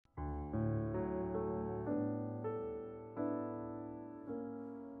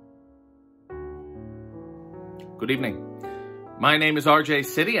Good evening. My name is RJ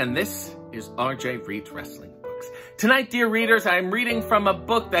City, and this is RJ Reads Wrestling Books. Tonight, dear readers, I am reading from a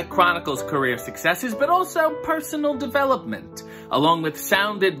book that chronicles career successes, but also personal development, along with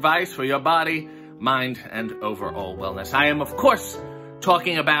sound advice for your body, mind, and overall wellness. I am, of course,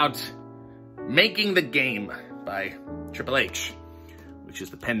 talking about Making the Game by Triple H, which is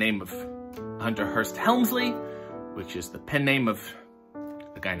the pen name of Hunter Hearst Helmsley, which is the pen name of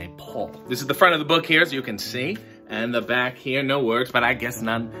a guy named Paul. This is the front of the book here, as you can see, and the back here, no words, but I guess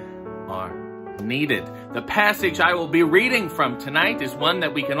none are needed. The passage I will be reading from tonight is one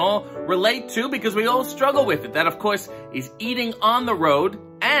that we can all relate to because we all struggle with it. That, of course, is eating on the road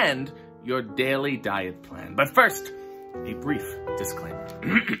and your daily diet plan. But first, a brief disclaimer.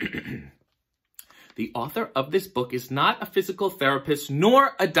 The author of this book is not a physical therapist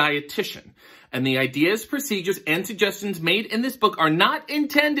nor a dietitian, and the ideas, procedures, and suggestions made in this book are not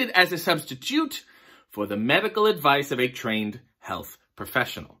intended as a substitute for the medical advice of a trained health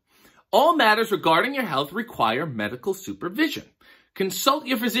professional. All matters regarding your health require medical supervision. Consult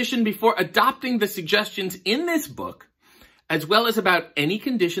your physician before adopting the suggestions in this book, as well as about any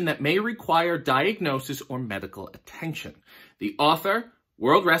condition that may require diagnosis or medical attention. The author,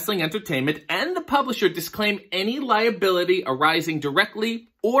 World Wrestling Entertainment, and the publisher disclaim any liability arising directly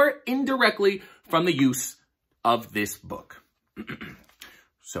or indirectly from the use of this book.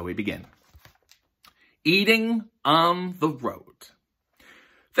 So we begin. Eating on the road.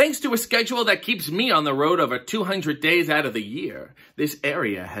 Thanks to a schedule that keeps me on the road over 200 days out of the year, this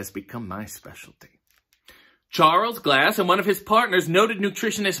area has become my specialty. Charles Glass and one of his partners, noted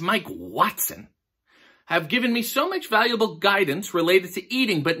nutritionist Mike Watson, have given me so much valuable guidance related to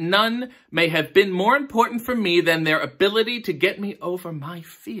eating, but none may have been more important for me than their ability to get me over my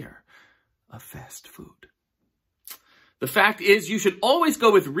fear of fast food. The fact is, you should always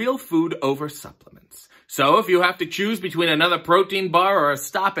go with real food over supplements. So if you have to choose between another protein bar or a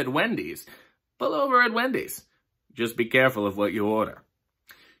stop at Wendy's, pull over at Wendy's. Just be careful of what you order.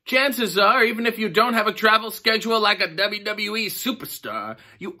 Chances are, even if you don't have a travel schedule like a WWE superstar,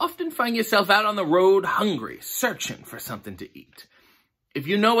 you often find yourself out on the road hungry, searching for something to eat. If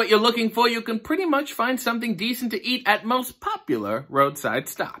you know what you're looking for, you can pretty much find something decent to eat at most popular roadside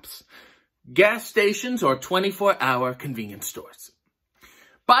stops. Gas stations or 24-hour convenience stores.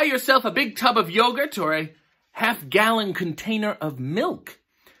 Buy yourself a big tub of yogurt or a half-gallon container of milk.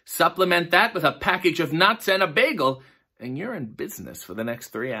 Supplement that with a package of nuts and a bagel, and you're in business for the next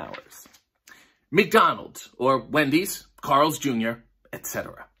 3 hours. McDonald's or Wendy's, Carl's Jr.,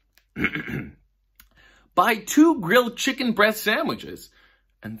 etc. Buy 2 grilled chicken breast sandwiches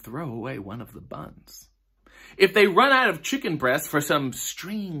and throw away one of the buns. If they run out of chicken breast for some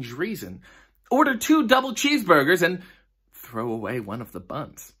strange reason, order 2 double cheeseburgers and throw away one of the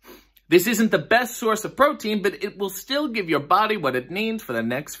buns. This isn't the best source of protein, but it will still give your body what it needs for the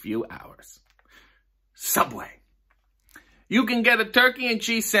next few hours. Subway. You can get a turkey and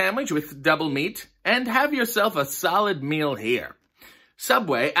cheese sandwich with double meat and have yourself a solid meal here.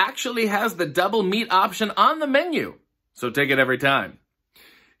 Subway actually has the double meat option on the menu, so take it every time.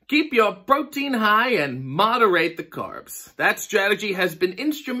 Keep your protein high and moderate the carbs. That strategy has been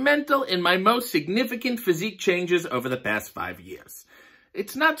instrumental in my most significant physique changes over the past 5 years.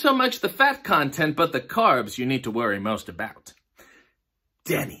 It's not so much the fat content, but the carbs you need to worry most about.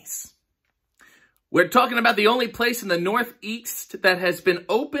 Denny's. We're talking about the only place in the Northeast that has been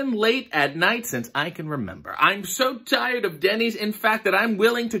open late at night since I can remember. I'm so tired of Denny's, in fact, that I'm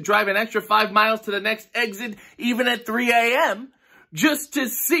willing to drive an extra 5 miles to the next exit, even at 3 a.m., just to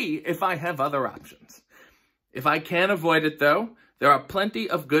see if I have other options. If I can't avoid it, though, there are plenty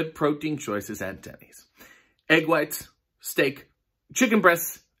of good protein choices at Denny's. Egg whites, steak, chicken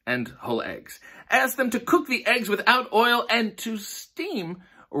breasts, and whole eggs. Ask them to cook the eggs without oil and to steam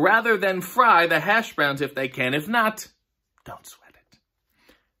rather than fry the hash browns if they can. If not, don't sweat it.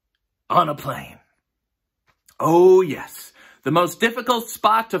 On a plane. Oh yes, the most difficult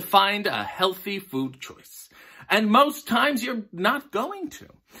spot to find a healthy food choice. And most times you're not going to.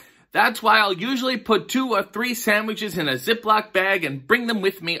 That's why I'll usually put 2 or 3 sandwiches in a Ziploc bag and bring them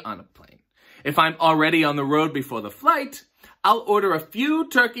with me on a plane. If I'm already on the road before the flight, I'll order a few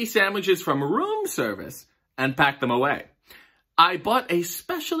turkey sandwiches from room service and pack them away. I bought a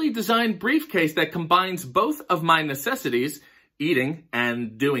specially designed briefcase that combines both of my necessities, eating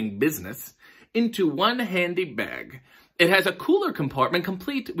and doing business, into one handy bag. It has a cooler compartment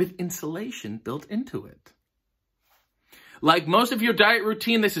complete with insulation built into it. Like most of your diet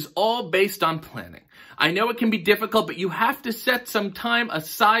routine, this is all based on planning. I know it can be difficult, but you have to set some time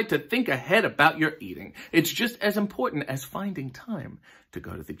aside to think ahead about your eating. It's just as important as finding time to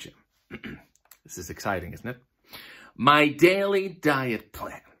go to the gym. This is exciting, isn't it? My daily diet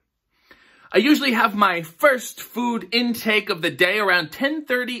plan. I usually have my first food intake of the day around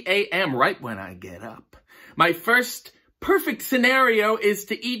 10:30 a.m. right when I get up. My first perfect scenario is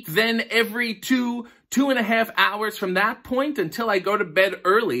to eat then every 2.5 hours from that point until I go to bed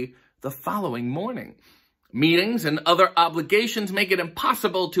early the following morning. Meetings and other obligations make it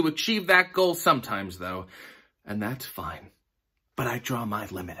impossible to achieve that goal sometimes, though, and that's fine. But I draw my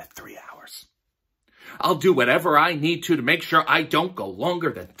limit at 3 hours. I'll do whatever I need to make sure I don't go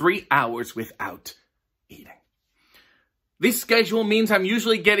longer than 3 hours without eating. This schedule means I'm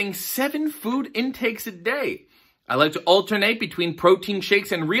usually getting 7 food intakes a day. I like to alternate between protein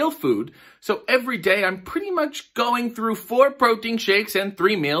shakes and real food, so every day I'm pretty much going through 4 protein shakes and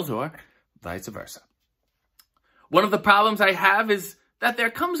 3 meals, or vice versa. One of the problems I have is that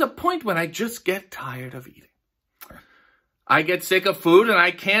there comes a point when I just get tired of eating. I get sick of food and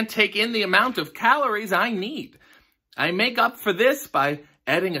I can't take in the amount of calories I need. I make up for this by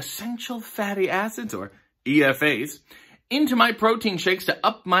adding essential fatty acids, or EFAs, into my protein shakes to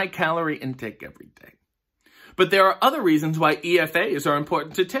up my calorie intake every day. But there are other reasons why EFAs are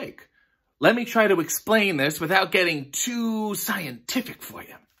important to take. Let me try to explain this without getting too scientific for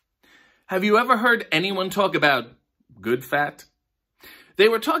you. Have you ever heard anyone talk about good fat? They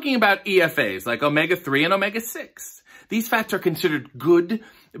were talking about EFAs like omega-3 and omega-6. These fats are considered good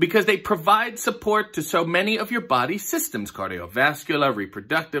because they provide support to so many of your body's systems: cardiovascular,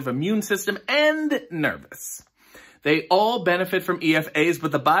 reproductive, immune system, and nervous. They all benefit from EFAs,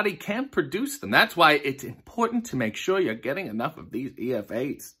 but the body can't produce them. That's why it's important to make sure you're getting enough of these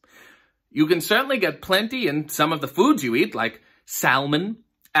EFAs. You can certainly get plenty in some of the foods you eat, like salmon,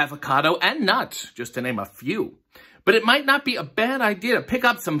 avocado, and nuts, just to name a few. But it might not be a bad idea to pick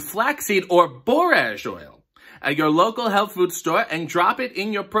up some flaxseed or borage oil at your local health food store and drop it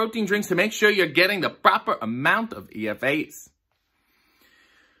in your protein drinks to make sure you're getting the proper amount of EFAs.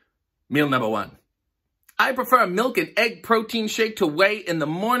 Meal number 1. I prefer a milk and egg protein shake to whey in the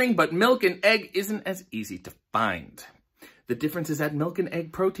morning, but milk and egg isn't as easy to find. The difference is that milk and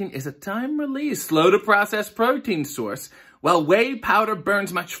egg protein is a time-release, slow-to-process protein source, while whey powder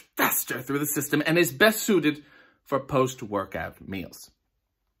burns much faster through the system and is best suited for post-workout meals.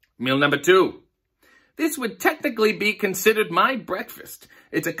 Meal number 2. This would technically be considered my breakfast.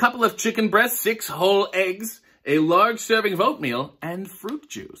 It's a couple of chicken breasts, 6 whole eggs, a large serving of oatmeal, and fruit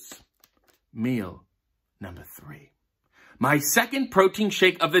juice. Meal number 3. My second protein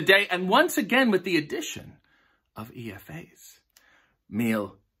shake of the day, and once again with the addition of EFAs.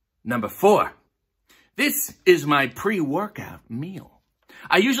 Meal number 4. This is my pre-workout meal.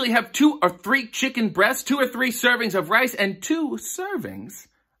 I usually have 2 or 3 chicken breasts, 2 or 3 servings of rice, and 2 servings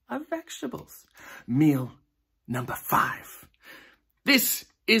of vegetables. Meal number 5. This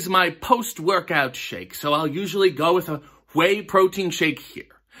is my post-workout shake, so I'll usually go with a whey protein shake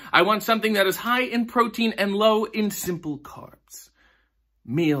here. I want something that is high in protein and low in simple carbs.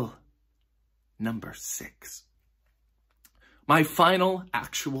 Meal number 6. My final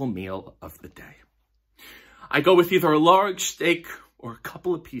actual meal of the day. I go with either a large steak or a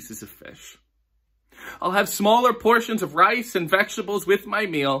couple of pieces of fish. I'll have smaller portions of rice and vegetables with my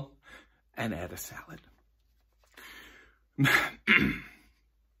meal and add a salad.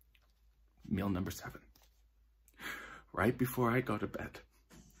 Meal number 7. Right before I go to bed,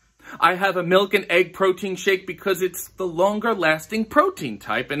 I have a milk and egg protein shake because it's the longer lasting protein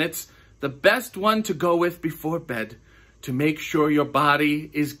type and it's the best one to go with before bed to make sure your body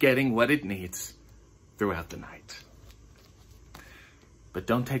is getting what it needs throughout the night. But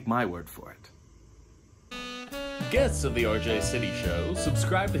don't take my word for it. Guests of the RJ City Show,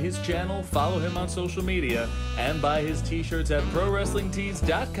 subscribe to his channel, follow him on social media, and buy his t-shirts at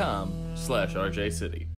prowrestlingtees.com/RJ City.